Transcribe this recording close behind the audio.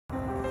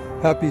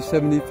Happy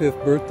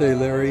 75th birthday,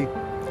 Larry.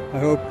 I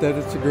hope that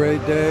it's a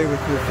great day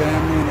with your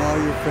family and all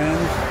your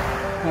friends.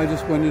 I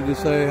just wanted to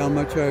say how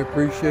much I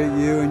appreciate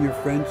you and your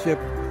friendship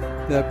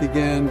that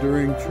began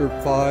during Chirp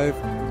 5.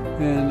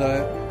 And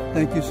I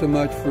thank you so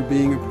much for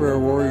being a prayer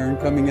warrior and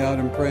coming out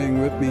and praying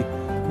with me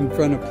in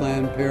front of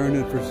Planned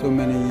Parenthood for so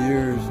many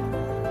years.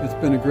 It's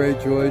been a great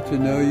joy to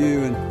know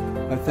you, and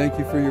I thank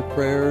you for your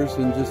prayers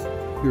and just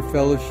your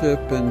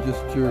fellowship and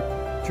just your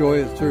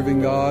joy at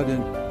serving God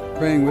and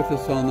praying with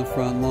us on the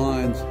front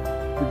lines.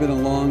 You've been a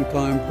long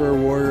time prayer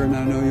warrior, and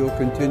I know you'll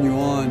continue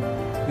on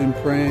in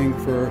praying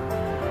for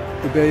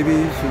the babies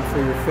and for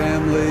your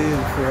family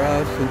and for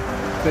us,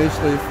 and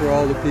basically for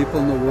all the people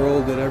in the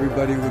world, that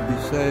everybody would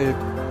be saved.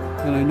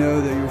 And I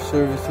know that your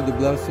service to the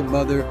Blessed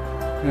Mother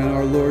and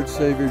our Lord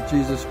Savior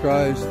Jesus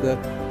Christ, that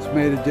it's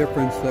made a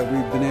difference, that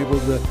we've been able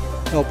to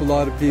help a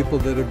lot of people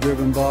that have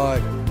driven by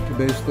to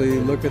basically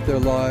look at their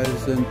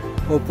lives, and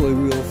hopefully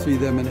we will see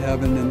them in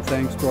heaven, and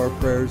thanks to our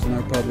prayers and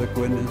our public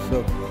witness.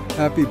 So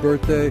happy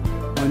birthday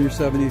on your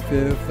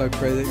 75th. I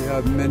pray that you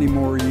have many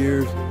more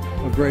years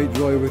of great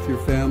joy with your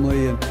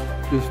family and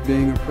just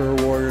being a prayer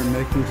warrior and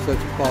making such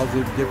a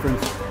positive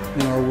difference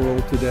in our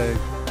world today.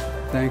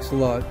 Thanks a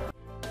lot.